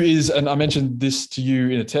who is, and I mentioned this to you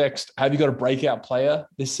in a text, have you got a breakout player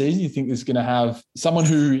this season you think is going to have someone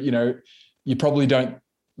who, you probably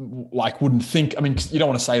wouldn't think, I mean, you don't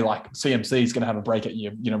want to say like CMC is going to have a breakout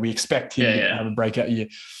year. We expect him to have a breakout year.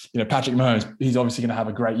 Patrick Mahomes, he's obviously going to have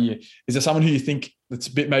a great year. Is there someone who you think that's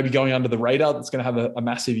a bit maybe going under the radar that's going to have a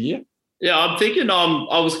massive year? Yeah, I'm thinking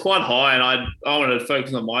I was quite high and I wanted to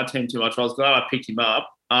focus on my team too much. I was glad I picked him up.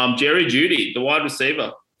 Jerry Jeudy, the wide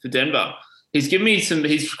receiver for Denver. He's given me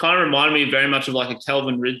he's kind of reminded me very much of like a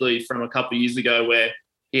Calvin Ridley from a couple of years ago where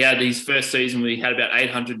he had his first season where he had about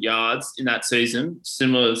 800 yards in that season,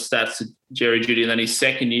 similar stats to Jerry Jeudy. And then his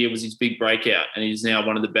second year was his big breakout and he's now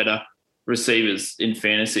one of the better receivers in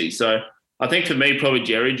fantasy. So I think for me, probably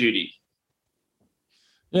Jerry Jeudy.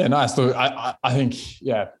 Yeah, nice. Look, I think,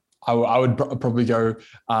 I would probably go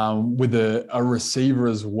with a receiver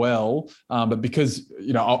as well. But because,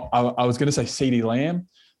 I was going to say CeeDee Lamb.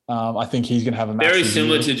 I think he's going to have a massive very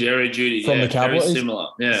similar to Jerry Jeudy from the Cowboys. Very similar,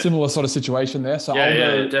 similar sort of situation there. So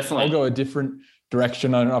definitely. I'll go a different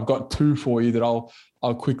direction, and I've got 2 for you that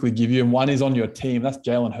I'll quickly give you. And one is on your team. That's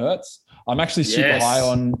Jalen Hurts. I'm actually super high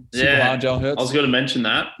on Jalen Hurts. I was going to mention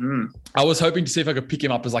that. I was hoping to see if I could pick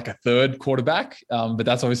him up as like a 3rd quarterback, but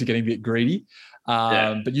that's obviously getting a bit greedy.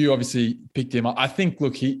 But you obviously picked him up. I think,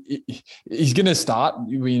 look, he's going to start,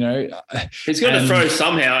 He's going to throw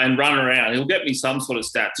somehow and run around. He'll get me some sort of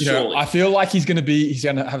stats, surely. I feel like he's going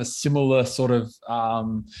to have a similar sort of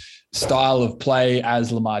style of play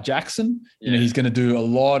as Lamar Jackson. He's going to do a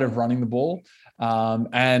lot of running the ball.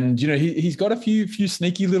 And he's got a few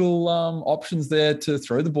sneaky little options there to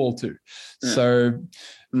throw the ball to. Yeah. So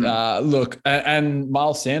look, and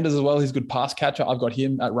Miles Sanders as well. He's a good pass catcher. I've got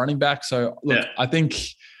him at running back. So look, I think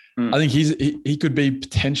I think he could be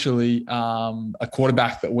potentially a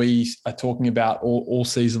quarterback that we are talking about all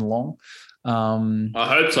season long. I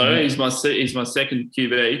hope so. He's my second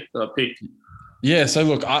QB that I picked. Yeah. So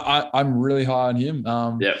look, I'm really high on him.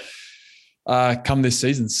 Come this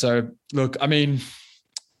season. So look, I mean,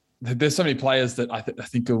 there's so many players that I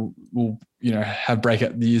think will have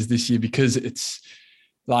breakout years this year, because it's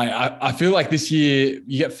like I feel like this year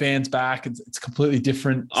you get fans back. It's completely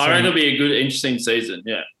different. I reckon it'll be a good, interesting season.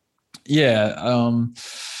 Yeah. Yeah.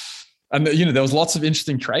 And there was lots of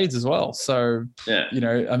interesting trades as well. So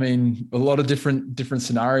I mean, a lot of different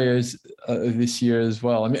scenarios this year as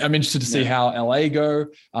well. I mean, I'm interested to see how LA go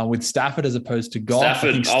with Stafford as opposed to Goff.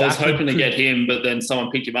 Stafford, I was hoping to get him, but then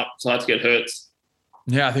someone picked him up, so I had to get Hurts.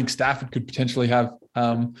 Yeah, I think Stafford could potentially have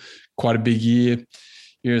quite a big year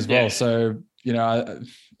as well. So,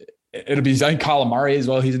 it'll be Zane Kyler Murray as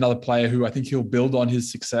well. He's another player who I think he'll build on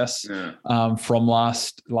his success from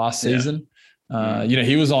last season.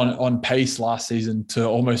 He was on pace last season to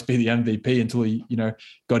almost be the MVP until he,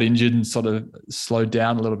 got injured and sort of slowed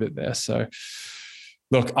down a little bit there. So,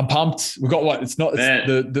 look, I'm pumped. We've got it's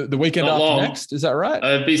the weekend after long. Next. Is that right?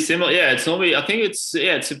 It'd be similar. Yeah, it's normally, I think it's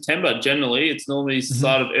September generally. It's normally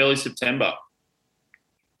start of early September.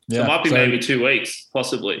 So it might be maybe 2 weeks,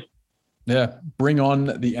 possibly. Yeah, bring on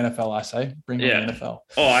the NFL, I say. Bring on the NFL.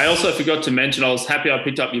 Oh, I also forgot to mention, I was happy I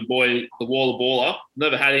picked up your boy, the Waller Baller.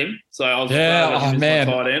 Never had him, so I was glad man.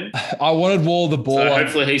 Tight end. I wanted Waller the Baller. So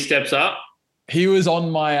hopefully he steps up. He was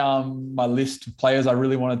on my my list of players I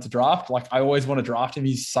really wanted to draft. Like, I always want to draft him.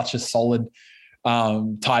 He's such a solid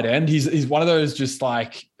tight end. He's one of those just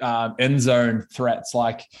like end zone threats,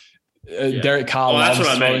 like Derek Carr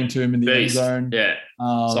loves throwing to him in the end zone. Yeah.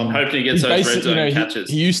 So I'm hoping he gets those red zone catches.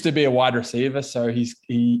 He used to be a wide receiver, so he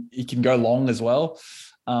can go long as well.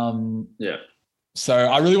 So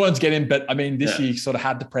I really wanted to get him, but I mean, this year you sort of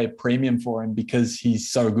had to pay a premium for him because he's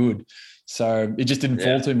so good. So it just didn't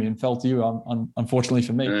fall to me and fell to you, unfortunately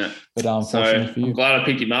for me. But unfortunately for you. I'm glad I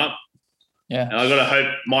picked him up. Yeah. And I've got to hope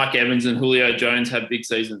Mike Evans and Julio Jones have big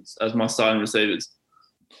seasons as my starting receivers.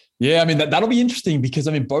 Yeah, I mean, that'll be interesting because,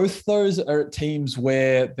 I mean, both those are teams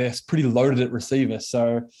where they're pretty loaded at receiver.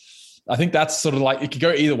 So I think that's sort of like, it could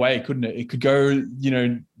go either way, couldn't it? It could go,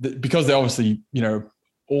 because they're obviously,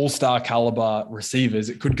 all-star caliber receivers,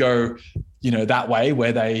 it could go, that way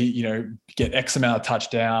where they, get X amount of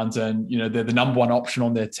touchdowns and, they're the number one option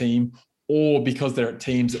on their team, or because they're at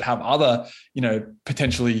teams that have other,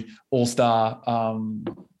 potentially all-star,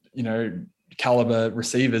 caliber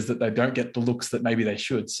receivers that they don't get the looks that maybe they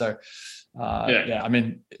should. So, I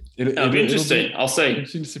mean, it'll be interesting. I'll see.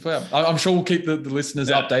 I'm sure we'll keep the listeners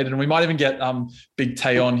updated, and we might even get Big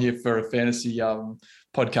Tay on here for a fantasy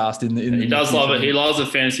podcast. He does love it. He loves a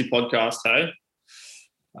fantasy podcast, hey.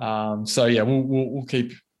 So yeah, we'll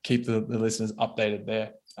keep the listeners updated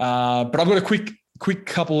there. But I've got a quick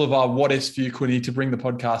couple of what ifs for you, Quinny, to bring the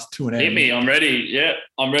podcast to an end. Hit me. I'm ready. Yeah,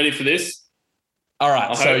 I'm ready for this. All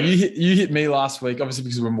right, so you hit me last week, obviously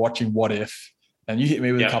because we're watching What If, and you hit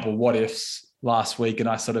me with a couple of what ifs last week, and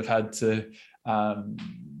I sort of had to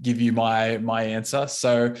give you my answer.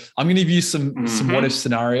 So I'm going to give you some what if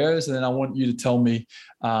scenarios, and then I want you to tell me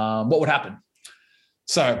what would happen.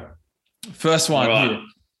 So first one here.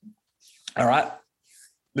 All right,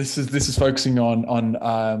 this is focusing on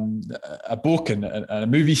a book and a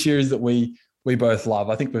movie series that we both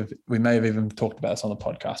love. I think we may have even talked about this on the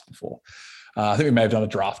podcast before. I think we may have done a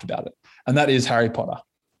draft about it, and that is Harry Potter.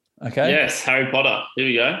 Okay. Yes, Harry Potter. Here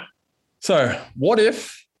we go. So, what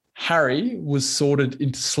if Harry was sorted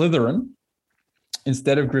into Slytherin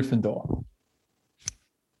instead of Gryffindor?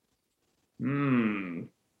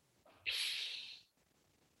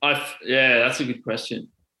 That's a good question.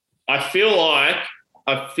 I feel like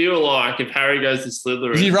if Harry goes to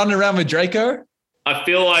Slytherin, is he running around with Draco? I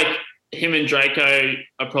feel like him and Draco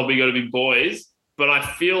are probably going to be boys. But I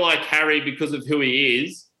feel like Harry, because of who he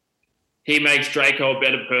is, he makes Draco a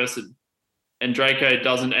better person. And Draco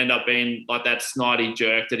doesn't end up being like that snidey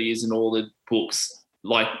jerk that he is in all the books.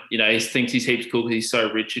 Like, he thinks he's heaps cool because he's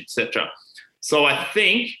so rich, etc. So I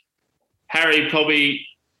think Harry probably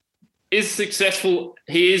is successful.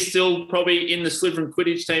 He is still probably in the Slytherin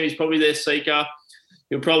Quidditch team. He's probably their seeker.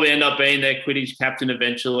 He'll probably end up being their Quidditch captain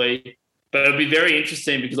eventually. But it'll be very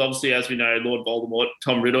interesting because obviously, as we know, Lord Voldemort,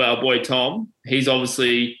 Tom Riddle, our boy Tom, he's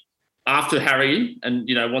obviously after Harry and,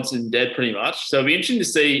 wants him dead pretty much. So it'll be interesting to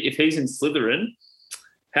see if he's in Slytherin,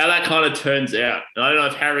 how that kind of turns out. And I don't know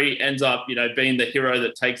if Harry ends up, being the hero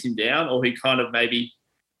that takes him down, or he kind of maybe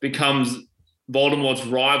becomes Voldemort's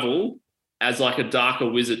rival as like a darker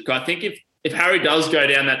wizard. I think if Harry does go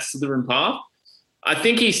down that Slytherin path, I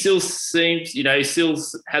think he still seems, he still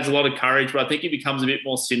has a lot of courage, but I think he becomes a bit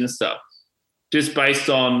more sinister just based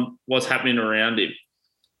on what's happening around him.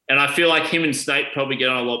 And I feel like him and Snape probably get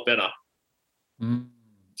on a lot better.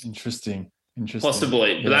 Interesting.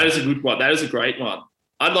 Possibly. But that is a good one. That is a great one.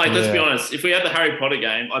 Let's be honest, if we had the Harry Potter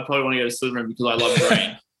game, I'd probably want to go to Slytherin because I love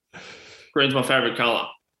green. Green's my favorite color.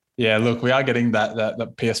 Yeah, look, we are getting that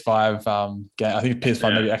PS5 game. I think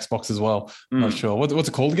PS5, maybe Xbox as well. I'm not sure. What's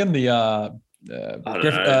it called again? The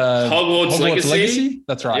Hogwarts Legacy?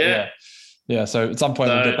 That's right. Yeah. So at some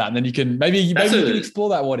point we'll get that, and then you can maybe you can explore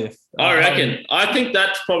that. What if? I reckon. I think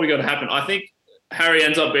that's probably going to happen. I think Harry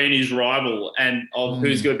ends up being his rival, and of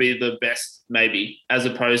who's going to be the best, maybe, as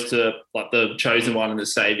opposed to like the chosen one and the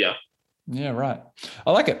savior. Yeah, right.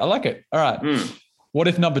 I like it. All right. What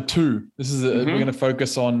if number 2? This is we're going to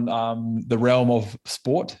focus on the realm of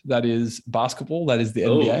sport, that is basketball, that is the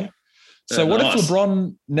NBA. So what if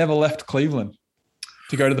LeBron never left Cleveland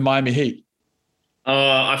to go to the Miami Heat?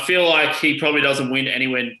 I feel like he probably doesn't win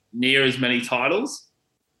anywhere near as many titles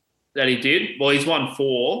that he did. Well, he's won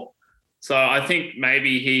 4. So I think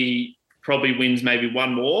maybe he probably wins maybe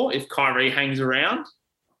 1 more if Kyrie hangs around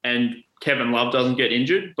and Kevin Love doesn't get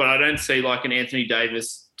injured. But I don't see like an Anthony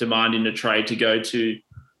Davis demanding a trade to go to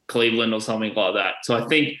Cleveland or something like that. So I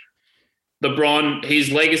think LeBron,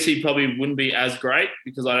 his legacy probably wouldn't be as great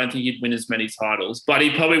because I don't think he'd win as many titles, but he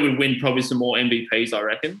probably would win some more MVPs, I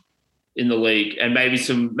reckon, in the league, and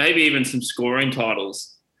maybe even some scoring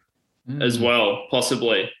titles as well,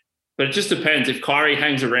 possibly. But it just depends. If Kyrie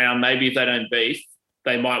hangs around, maybe if they don't beef,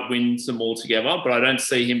 they might win some more together, but I don't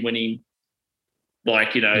see him winning he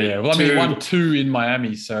won 2 in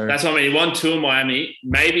Miami. So that's what I mean. He won 2 in Miami.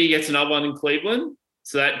 Maybe he gets another one in Cleveland.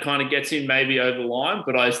 So that kind of gets him maybe over the line.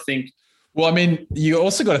 But I think. Well, I mean, you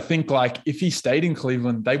also got to think like if he stayed in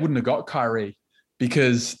Cleveland, they wouldn't have got Kyrie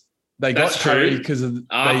because they got Kyrie because they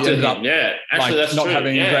ended up not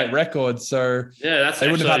having a great record. So they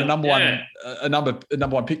wouldn't have had a number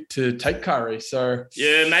one pick to take Kyrie. So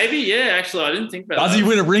maybe. Yeah, actually, I didn't think about that. Does he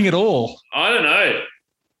win a ring at all? I don't know.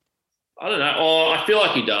 Oh, I feel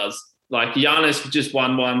like he does. Like Giannis just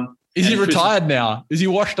won one. Is he retired now? Is he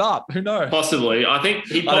washed up? Who knows? Possibly. I think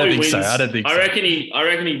he probably wins. I don't think so. I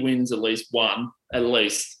reckon he wins at least 1, at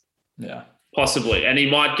least. Yeah. Possibly. And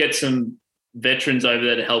he might get some veterans over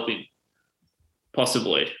there to help him.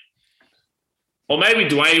 Possibly. Or maybe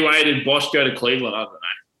Dwayne Wade and Bosh go to Cleveland. I don't know.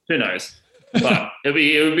 Who knows? But it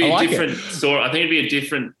would be a different story. I think it'd be a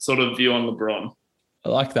different sort of view on LeBron. I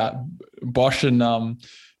like that. Bosh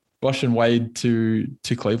and Wade to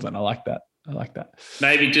Cleveland. I like that.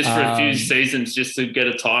 Maybe just for a few seasons just to get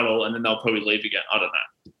a title and then they'll probably leave again. I don't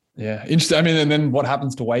know. Yeah. Interesting. I mean, and then what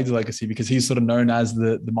happens to Wade's legacy? Because he's sort of known as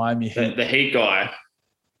the Miami Heat. The Heat guy.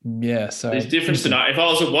 Yeah. So there's different scenarios. If I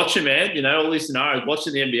was watching, man, all these scenarios,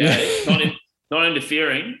 watching the NBA, not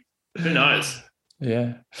interfering, who knows?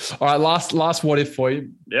 Yeah. All right. Last what if for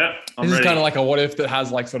you. Yeah. This is kind of like a what if that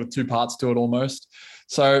has like sort of 2 parts to it almost.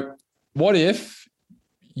 So what if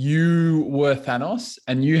you were Thanos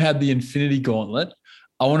and you had the Infinity Gauntlet?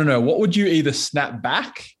 I want to know, what would you either snap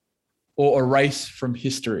back or erase from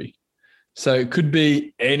history? So it could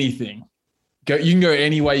be anything. You can go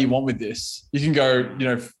any way you want with this. You can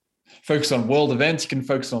go, focus on world events. You can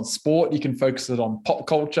focus on sport. You can focus it on pop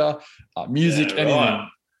culture, music, anything. Right.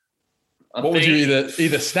 What would you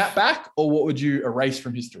either snap back or what would you erase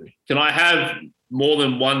from history? Can I have more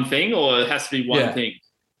than one thing, or it has to be one thing?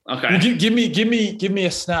 Okay. Well, give me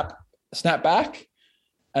a snap back,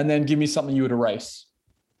 and then give me something you would erase.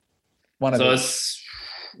 One of those.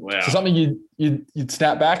 Wow. So something you'd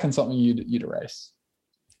snap back and something you'd erase.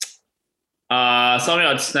 Something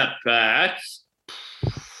I'd snap back.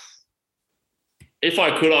 If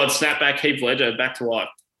I could, I'd snap back Heath Ledger back to life.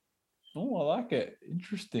 Oh, I like it.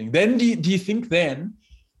 Interesting. Then do you think then,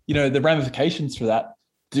 the ramifications for that?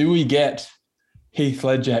 Do we get Heath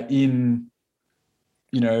Ledger in?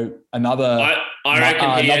 Another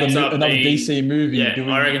DC movie. Yeah,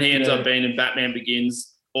 I reckon he ends up being in Batman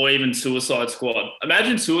Begins or even Suicide Squad.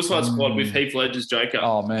 Imagine Suicide Squad with Heath Ledger's Joker.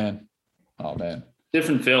 Oh man.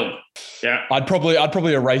 Different film. Yeah. I'd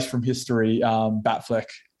probably erase from history Batfleck,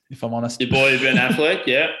 if I'm honest. Your boy Ben Affleck,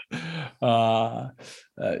 yeah.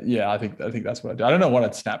 I think that's what I'd do. I don't know what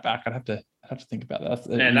I'd snap back. I'd have to think about that.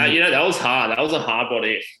 Man, that was hard. That was a hard what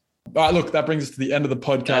if. All right, look, that brings us to the end of the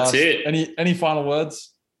podcast. That's it. Any final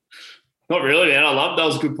words? Not really, man. That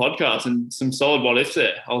was a good podcast and some solid what ifs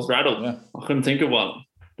there. I was rattled. Yeah. I couldn't think of one,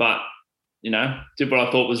 but did what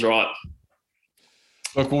I thought was right.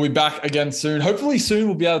 Look, we'll be back again soon. Hopefully soon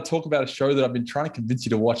we'll be able to talk about a show that I've been trying to convince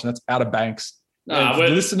you to watch, and that's Outer Banks.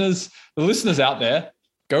 The listeners out there,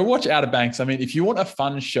 go watch Outer Banks. I mean, if you want a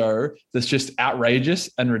fun show that's just outrageous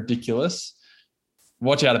and ridiculous,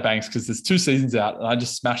 watch Outer Banks, because there's 2 seasons out and I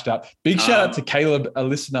just smashed out. Big shout out to Caleb, a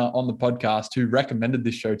listener on the podcast, who recommended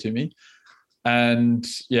this show to me. And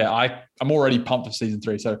yeah, I'm already pumped for season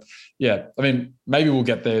 3. So yeah, I mean, maybe we'll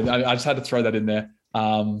get there. I just had to throw that in there.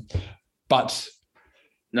 But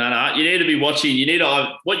no, you need to be watching.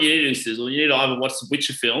 What you need to do, Sizzle, you need to either watch the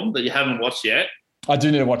Witcher film that you haven't watched yet. I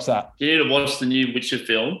do need to watch that. You need to watch the new Witcher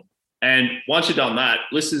film. And once you've done that,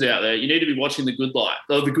 listeners out there, you need to be watching The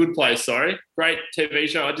Good Place, sorry. Great TV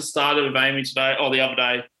show. I just started with Amy the other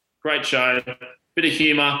day. Great show. Bit of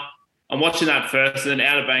humour. I'm watching that first, and then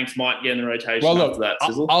Outer Banks might get in the rotation after that,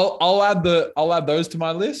 Sizzle. I'll add those to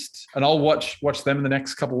my list, and I'll watch them in the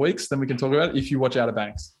next couple of weeks. Then we can talk about it if you watch Outer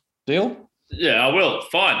Banks. Deal? Yeah, I will.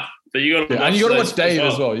 Fine. But you got to and you got to watch Dave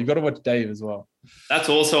as well. You've got to watch Dave as well. That's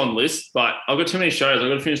also on the list, but I've got too many shows. I've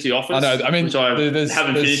got to finish The Office. I know. I mean, which I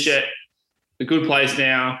haven't finished yet. The Good Place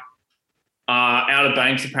now. Outer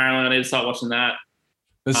Banks, apparently. I need to start watching that.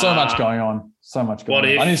 There's so much going on. So much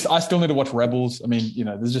going on. I still need to watch Rebels. I mean,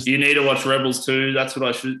 there's just... You need to watch Rebels too. That's what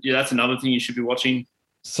I should... Yeah, that's another thing you should be watching.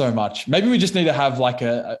 So much. Maybe we just need to have like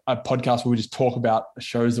a podcast where we just talk about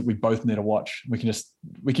shows that we both need to watch. We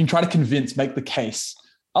can try to make the case.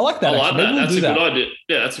 I like that. I like that. That's a good idea.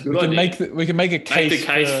 Yeah, that's a good idea. We can make a case. Make the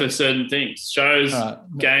case for certain things, shows,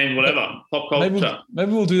 game, whatever, pop culture.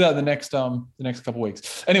 Maybe we'll do that in the next couple of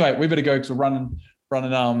weeks. Anyway, we better go because we're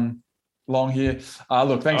running long here.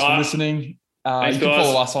 Look, thanks for listening. Thanks, you can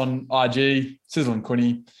follow us on IG, Sizzle and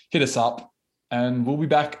Quinny. Hit us up, and we'll be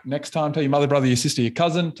back next time. Tell your mother, brother, your sister, your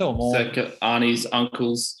cousin. Tell them all. Aunties,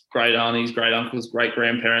 uncles, great aunties, great uncles, great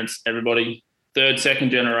grandparents, everybody, 3rd,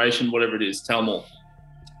 2nd generation, whatever it is. Tell them all.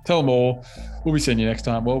 Tell them all. We'll be seeing you next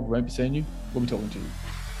time. Well, we won't be seeing you. We'll be talking to you.